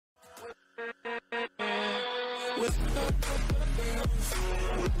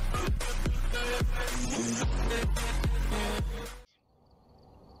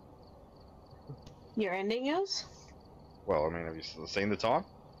You're ending yours? Well, I mean, have you seen the time?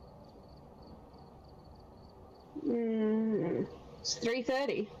 It's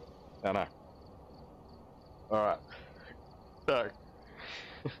 3:30. I know. Alright. So.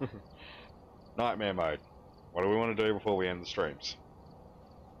 Nightmare mode. What do we want to do before we end the streams?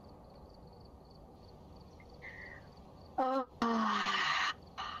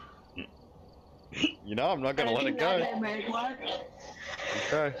 You know, I'm not going to let it go.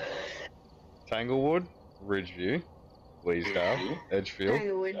 Okay. Tanglewood, Ridgeview, Bleasdale, Edgefield.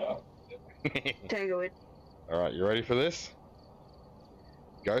 Tanglewood. Tanglewood. Alright, you ready for this?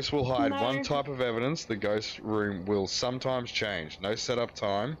 Ghosts will hide No. one type of evidence. The ghost room will sometimes change. No setup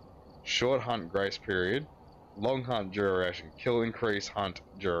time. Short hunt grace period. Long hunt duration. Kill increase hunt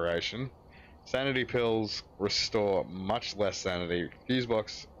duration. Sanity pills restore much less sanity. Fuse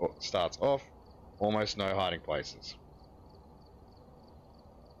box starts off. Almost no hiding places.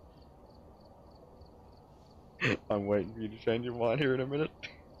 I'm waiting for you to change your mind here in a minute.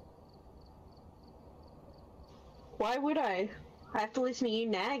 Why would I? I have to listen to you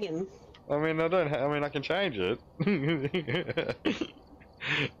nagging. I mean, I can change it.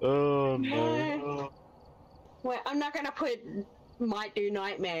 Oh no. Wait, I'm not gonna put might do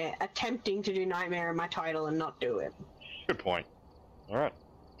nightmare, attempting to do nightmare in my title and not do it. Good point. Alright,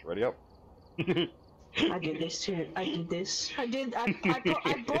 it's ready up. I did this too. I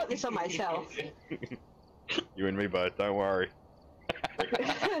brought this on myself. You and me both, don't worry.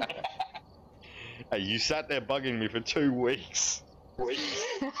 Hey, you sat there bugging me for 2 weeks.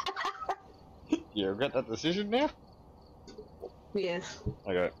 You regret that decision now? Yes.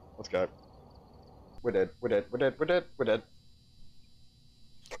 Okay, let's go. We're dead, we're dead, we're dead, we're dead, we're dead.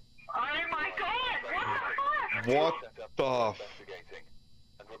 Oh my god! What the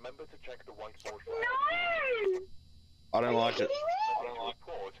And remember to check the whiteboard. No! I don't like it.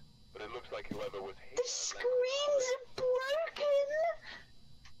 But it looks like whoever was here. The screens are broken!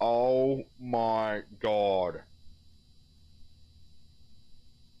 Oh my god.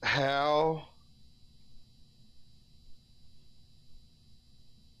 How?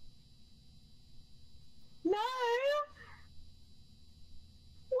 No!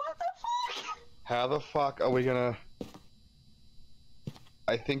 What the fuck? How the fuck are we gonna...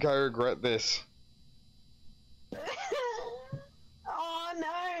 I think I regret this. Oh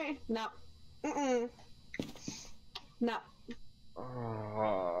no! No. Mm-mm. No.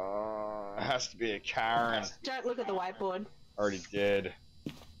 It has to be a Karen. Don't look at the whiteboard. Already dead.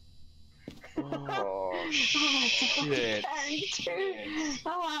 Oh shit.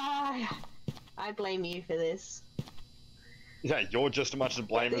 Oh, I blame you for this. Yeah, you're just as much to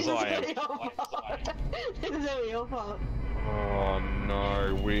blame as I am. This is all your fault. Oh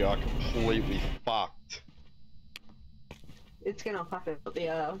no, we are completely fucked. It's gonna fuck up the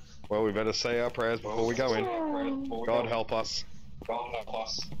earth. Well, we better say our prayers before we go in. God help us. God help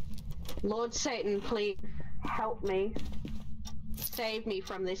us. Lord Satan, please help me. Save me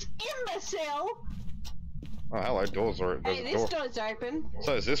from this imbecile! Oh, hello, doors are... Hey, this door's open.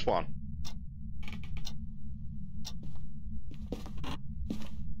 So is this one.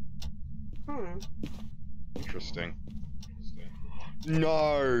 Interesting.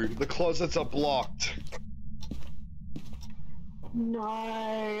 No! The closets are blocked! No,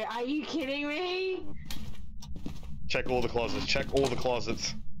 are you kidding me? Check all the closets, check all the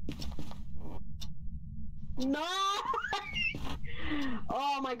closets. No!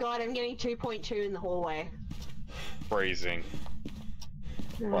 Oh my god, I'm getting 2.2 in the hallway. Freezing.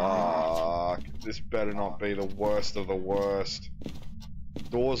 Fuck. This better not be the worst of the worst.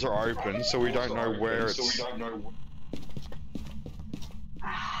 Doors are open, so we don't know where it's...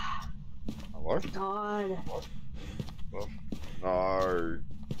 Hello? God. No.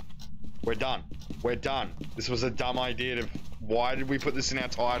 We're done. We're done. This was a dumb idea to... Why did we put this in our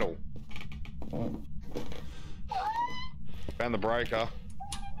title? Found the breaker.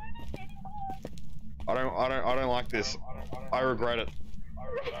 I don't like this. I regret it.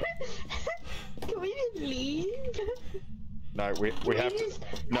 Can we just leave? No, we have to.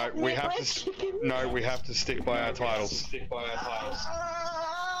 No, we have to. No, we have to stick by our titles. Why?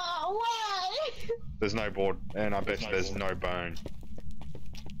 There's no board, and I bet you there's no bone.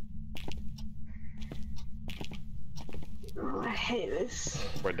 Oh, I hate this.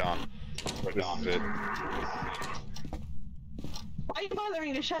 We're done. This is it. Why are you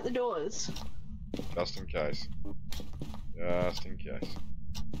bothering to shut the doors? Just in case. Just in case.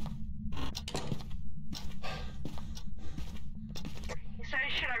 So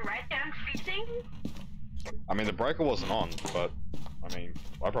should I write down fizzing? I mean, the breaker wasn't on, but I mean,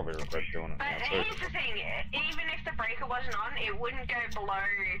 I probably regret doing it But now too. here's the thing, even if the breaker wasn't on, it wouldn't go below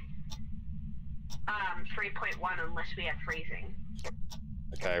 3.1 unless we had freezing.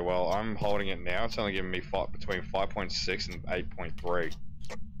 Okay, well, I'm holding it now. It's only giving me between 5.6 and 8.3.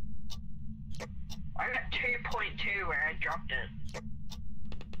 I got 2.2 where I dropped it.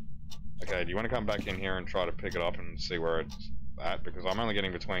 Okay, do you want to come back in here and try to pick it up and see where it's at? Because I'm only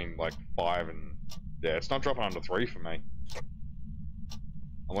getting between like 5 and... yeah, it's not dropping under 3 for me.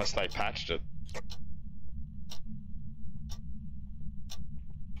 Unless they patched it.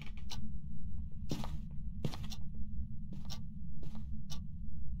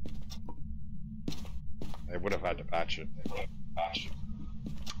 They would have had to patch it.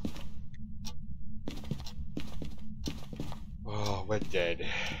 Oh, we're dead.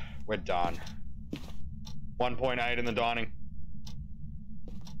 We're done. 1.8 in the dining.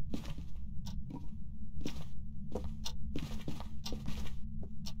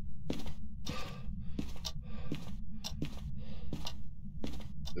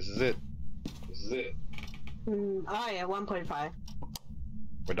 This is it. This is it. Oh yeah, 1.5.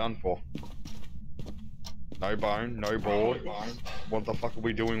 We're done for. No bone, no board. What the fuck are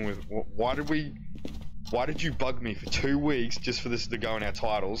we doing with... why did you bug me for 2 weeks just for this to go in our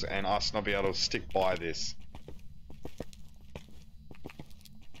titles and us not be able to stick by this?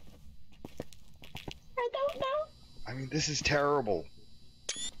 I don't know. I mean, this is terrible.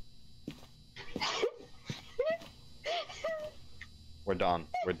 We're done.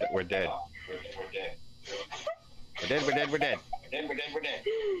 We're dead. We're dead. We're dead.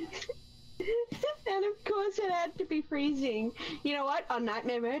 And of course it had to be freezing. You know what? On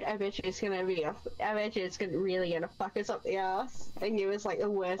Nightmare mode, I bet you it's gonna be I bet you it's really gonna fuck us up the ass and give us like the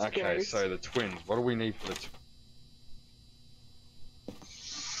worst Okay, ghost. so the twins. What do we need for the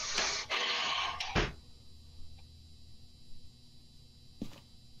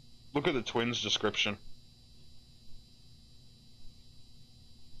Look at the twins description.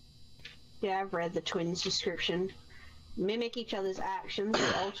 Yeah, I've read the twins' description. Mimic each other's actions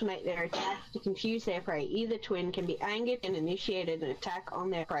or alternate their attacks to confuse their prey. Either twin can be angered and initiated an attack on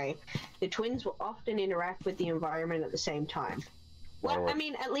their prey. The twins will often interact with the environment at the same time. Well, I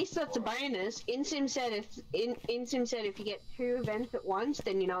mean, at least that's a bonus. InSim said if you get 2 events at once,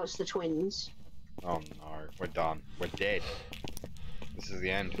 then you know it's the twins. Oh no, we're done. We're dead. This is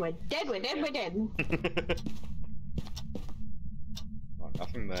the end. We're dead. Oh,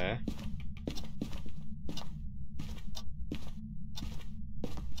 nothing there.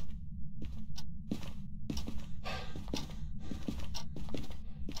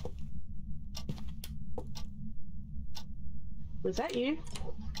 Was that you?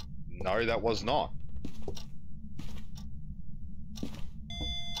 No, that was not.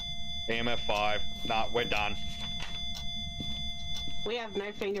 EMF 5. Nah, we're done. We have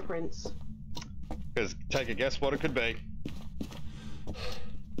no fingerprints. Because take a guess what it could be.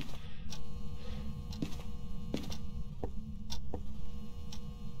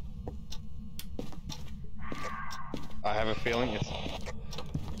 I have a feeling it's...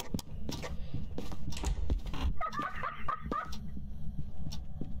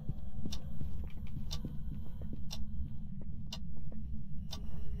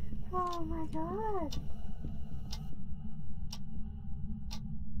 Oh my god.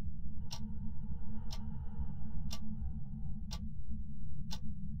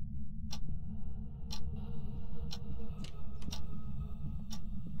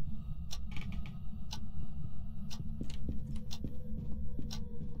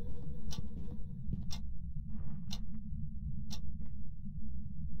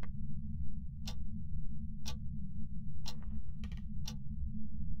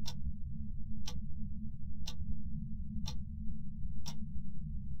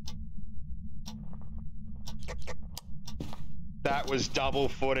 That was double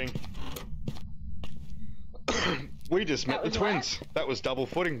footing. We just met the twins. What? That was double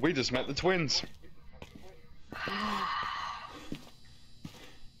footing. We just met the twins.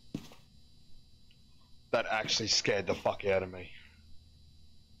 That actually scared the fuck out of me.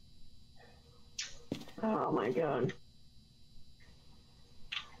 Oh my god.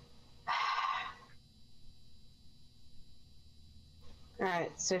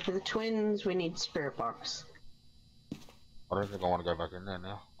 Alright, so for the twins, we need Spirit Box. I don't think I want to go back in there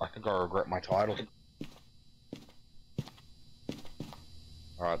now. I think I regret my title.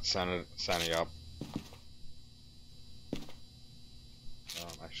 Alright, sanity up.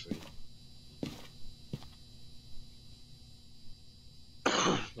 Actually...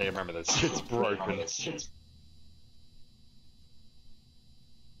 yeah, remember that it's broken.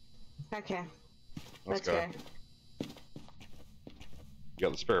 Okay. Let's go. You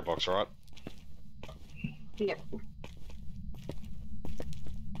got the spirit box, right? Yep.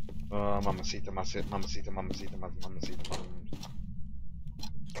 Mamacita.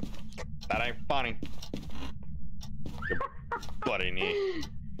 That ain't funny. You bloody near.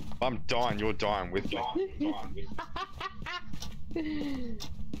 If I'm dying, you're dying with me.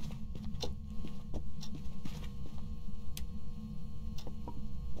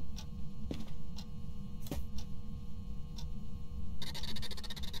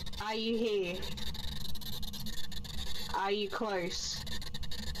 Are you here? Are you close?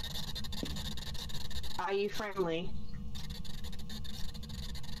 Are you friendly?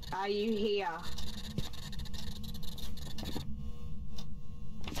 Are you here?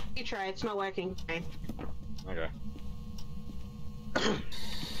 You try, it's not working. Okay.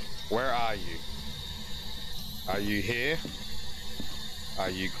 Where are you? Are you here? Are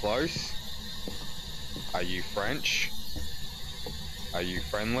you close? Are you French? Are you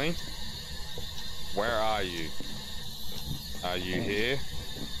friendly? Where are you? Are you here?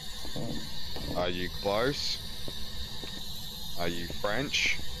 Are you close? Are you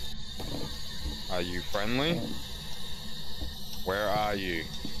French? Are you friendly? Where are you?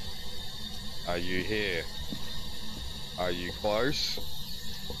 Are you here? Are you close?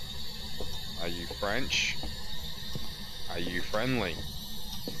 Are you French? Are you friendly?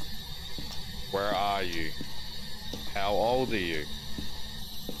 Where are you? How old are you?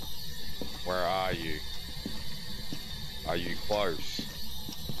 Where are you? Are you close?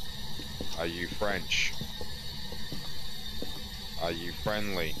 Are you French? Are you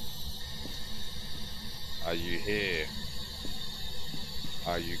friendly? Are you here?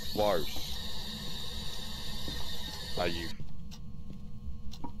 Are you close? Are you...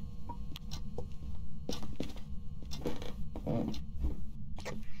 Well,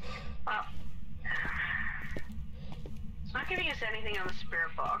 it's not giving us anything on the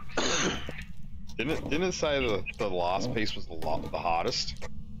spirit box. Didn't it say the last piece was the hardest?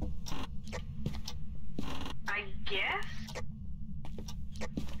 I guess?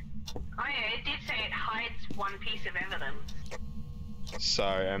 Oh yeah, it did say it hides one piece of evidence. So,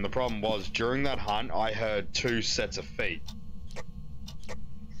 and the problem was, during that hunt, I heard 2 sets of feet.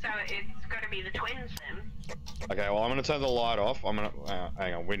 So it's gotta be the twins then. Okay, well, I'm gonna turn the light off. I'm gonna...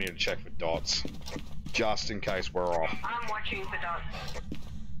 hang on, we need to check for dots. Just in case we're off. I'm watching for dots.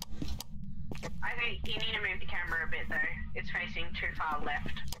 I think you need to move the camera a bit though. It's facing too far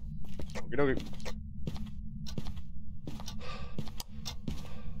left. Okey-dokey.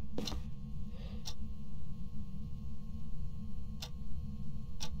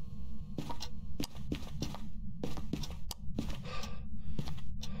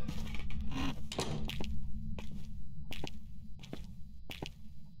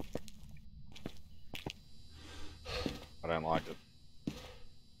 I don't like it.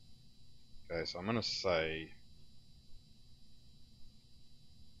 Okay, so I'm gonna say...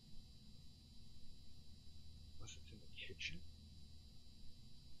 Was it in the kitchen?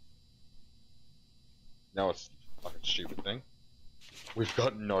 No, it's a fucking stupid thing. We've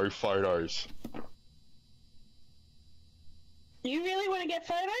got no photos. You really want to get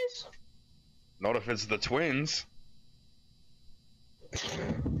photos? Not if it's the twins.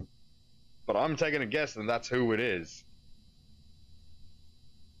 But I'm taking a guess and that's who it is.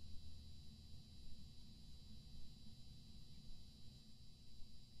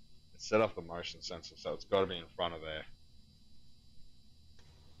 Set off the motion sensor, so it's got to be in front of there.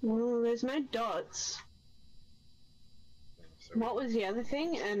 Well, there's no dots. So What was the other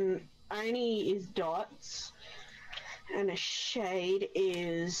thing? And Oni is dots, and a shade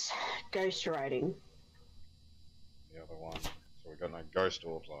is ghost writing. the other one. So we've got no ghost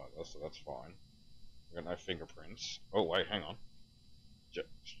orbs like that, so that's fine. We've got no fingerprints. Oh wait, hang on.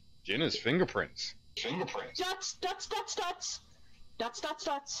 Jenna's fingerprints. Dots, dots, dots, dots! Dots, dots,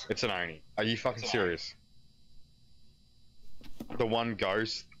 dots. It's an Oni. Are you fucking serious? The one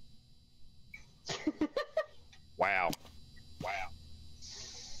ghost. Wow.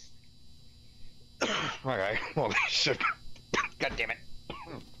 Okay, well they should. God damn it.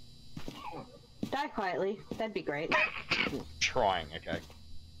 Die quietly. That'd be great. Trying, okay.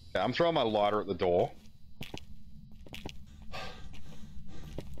 I'm throwing my lighter at the door.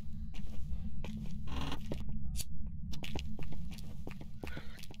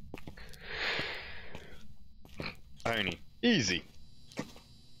 Oni. Easy.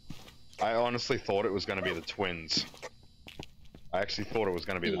 I honestly thought it was going to be the twins. I actually thought it was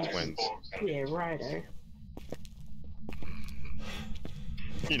going to be the twins. Yeah, righto.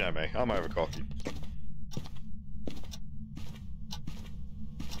 You know me, I'm over coffee.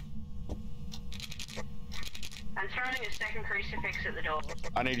 I'm throwing a second crucifix at the door.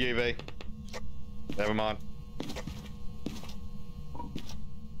 I need UV. Never mind.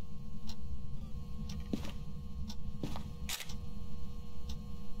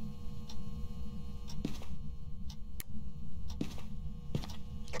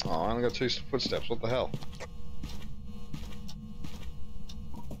 Oh, I only got 2 footsteps. What the hell?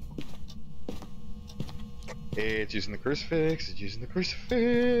 It's using the crucifix. It's using the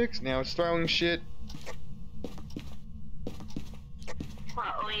crucifix. Now it's throwing shit. Well,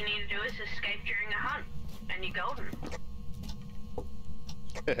 all you need to do is escape during a hunt, and you're golden.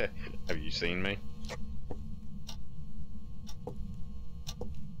 Have you seen me?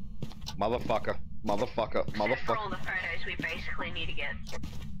 Motherfucker. Motherfucker. Except for all Motherfucker. the photos we basically need to get.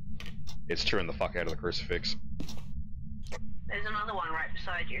 It's chewing the fuck out of the crucifix. There's another one right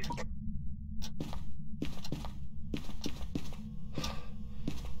beside you.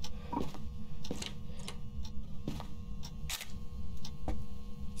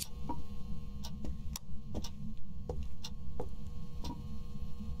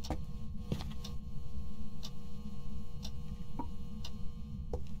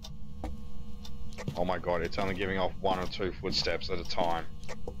 Oh my god, it's only giving off 1 or 2 footsteps at a time.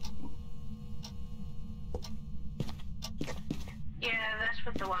 Yeah, that's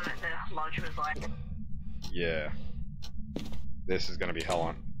what the one at the lodge was like. Yeah. This is gonna be hell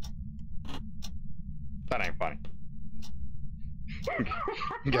on. That ain't funny.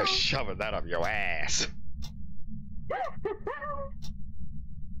 Go shoving that up your ass.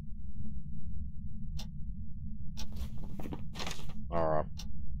 Alright.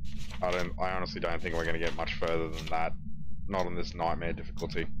 I honestly don't think we're gonna get much further than that. Not on this nightmare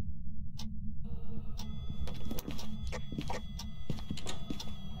difficulty.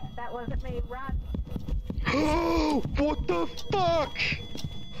 That wasn't me, run. Oh, what the fuck?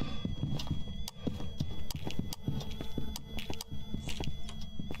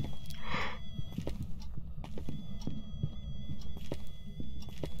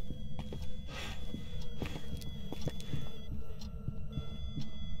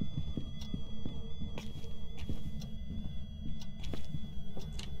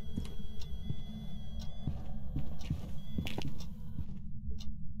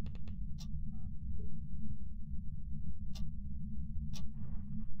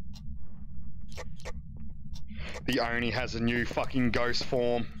 The Oni has a new fucking ghost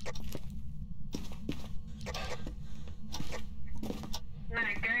form. No,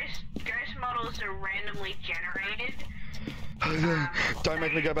 ghost models are randomly generated. Don't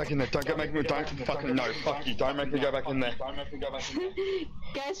make me go back in there. Don't fucking no. Fuck you. Don't make me go back in there.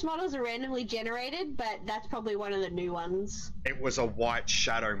 Ghost models are randomly generated, but that's probably one of the new ones. It was a white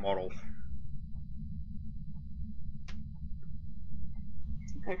shadow model.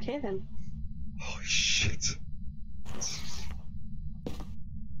 Okay then. Holy shit. I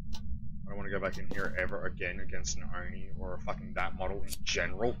don't want to go back in here ever again against an Oni or a fucking that model in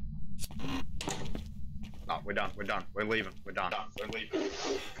general. No, we're done. We're done. We're leaving. We're done. We're leaving.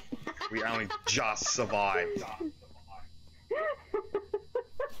 We only just survived.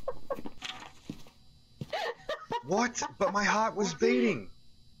 What? But my heart was beating.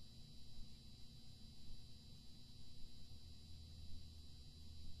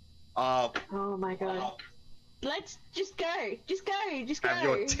 Oh my god. Let's just go. Just go. Just go. Have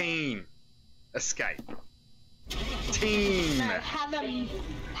your team escape. Team. No, have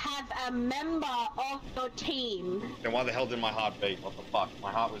a member of your team. Then why the hell did my heart beat? What the fuck?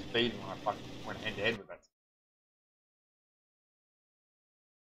 My heart was beating when I fucking went head to head with it.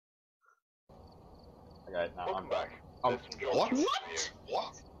 Okay, no, I'm back. What? What?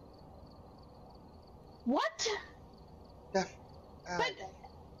 What? What? But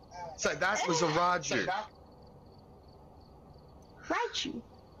So that was a Raiju. Raiju.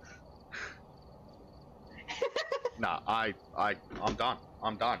 Nah, I'm done.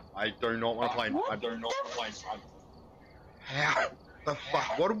 I'm done. I do not want to play. What I do not the want to play. How the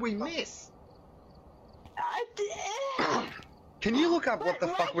fuck? What did we miss? Can you look up what the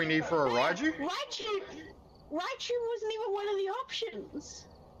fuck we need for a Raiju? Raiju wasn't even one of the options.